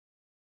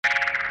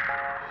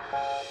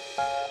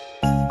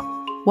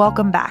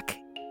Welcome back.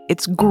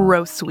 It's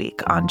Gross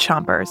Week on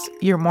Chompers,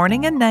 your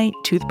morning and night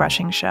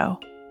toothbrushing show.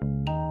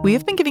 We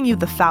have been giving you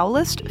the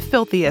foulest,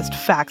 filthiest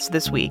facts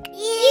this week.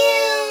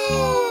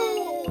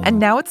 Ew! And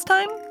now it's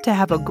time to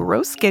have a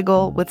gross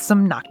giggle with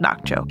some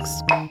knock-knock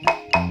jokes.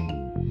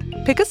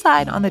 Pick a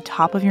side on the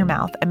top of your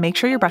mouth and make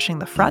sure you're brushing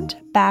the front,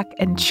 back,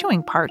 and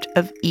chewing part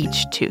of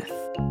each tooth.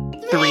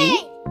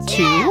 3,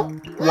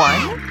 2,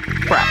 1,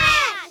 brush.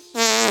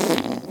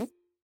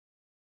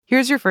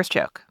 Here's your first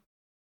joke.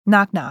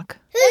 Knock, knock.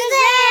 Who's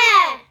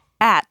there?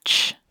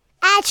 Atch.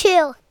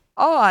 Achoo.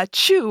 Oh,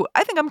 achoo.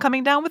 I think I'm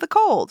coming down with a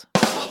cold.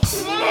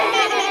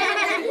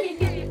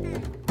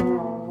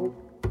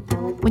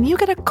 When you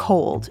get a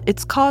cold,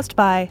 it's caused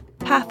by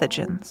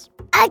pathogens.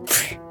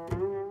 Ach.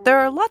 There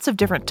are lots of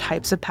different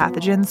types of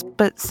pathogens,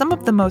 but some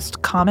of the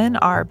most common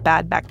are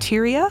bad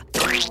bacteria,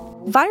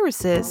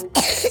 viruses,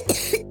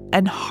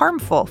 and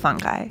harmful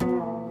fungi.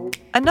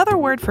 Another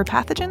word for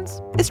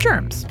pathogens is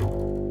germs.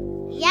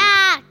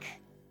 Yuck.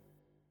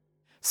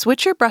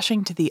 Switch your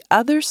brushing to the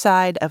other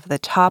side of the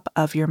top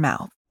of your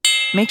mouth.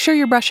 Make sure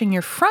you're brushing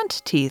your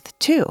front teeth,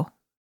 too.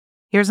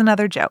 Here's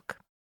another joke.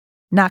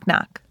 Knock,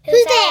 knock.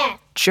 Who's there?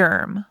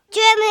 Germ.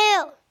 Germ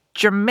who?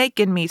 You're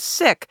making me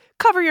sick.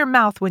 Cover your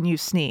mouth when you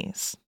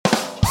sneeze.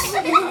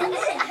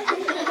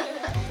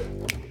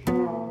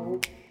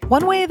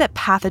 One way that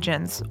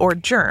pathogens, or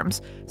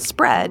germs,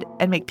 spread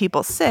and make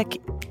people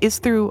sick is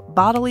through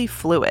bodily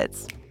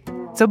fluids.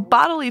 So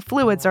bodily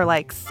fluids are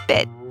like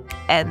spit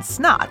and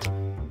snot.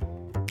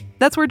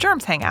 That's where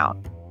germs hang out.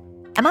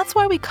 And that's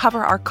why we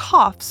cover our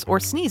coughs or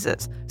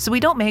sneezes, so we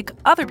don't make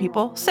other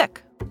people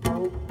sick.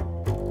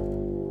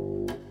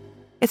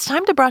 It's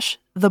time to brush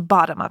the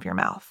bottom of your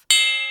mouth.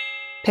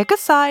 Pick a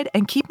side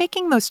and keep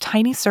making those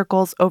tiny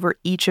circles over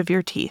each of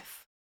your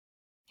teeth.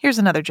 Here's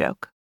another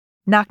joke.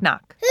 Knock,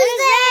 knock. Who's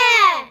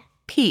there?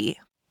 Pee.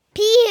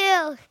 Pee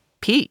who?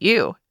 Pee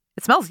you.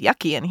 It smells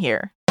yucky in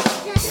here.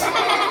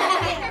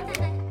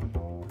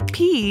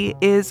 Pee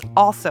is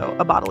also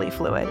a bodily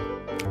fluid.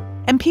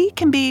 And pee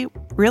can be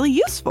really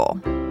useful.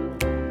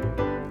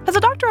 Has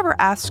a doctor ever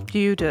asked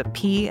you to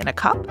pee in a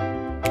cup?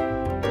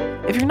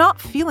 If you're not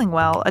feeling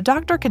well, a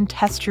doctor can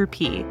test your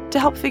pee to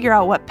help figure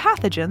out what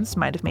pathogens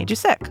might have made you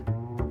sick.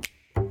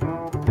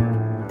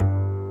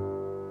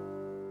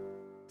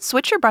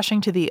 Switch your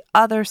brushing to the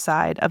other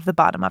side of the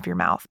bottom of your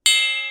mouth,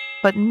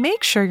 but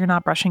make sure you're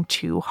not brushing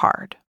too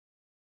hard.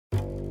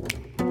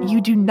 You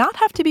do not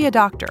have to be a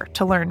doctor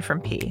to learn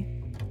from pee.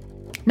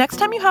 Next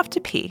time you have to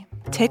pee,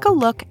 take a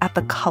look at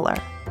the color.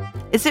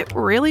 Is it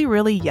really,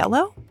 really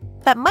yellow?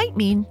 That might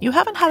mean you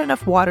haven't had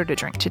enough water to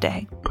drink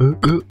today.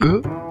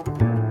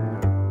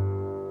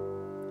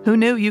 Who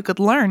knew you could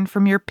learn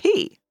from your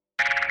pee?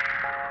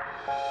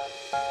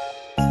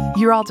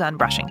 You're all done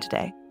brushing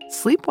today.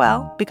 Sleep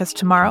well, because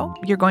tomorrow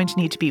you're going to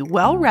need to be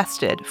well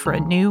rested for a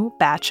new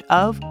batch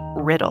of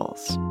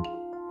riddles.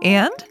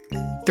 And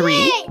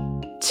 3,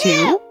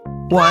 2,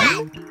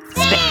 1,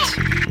 spit.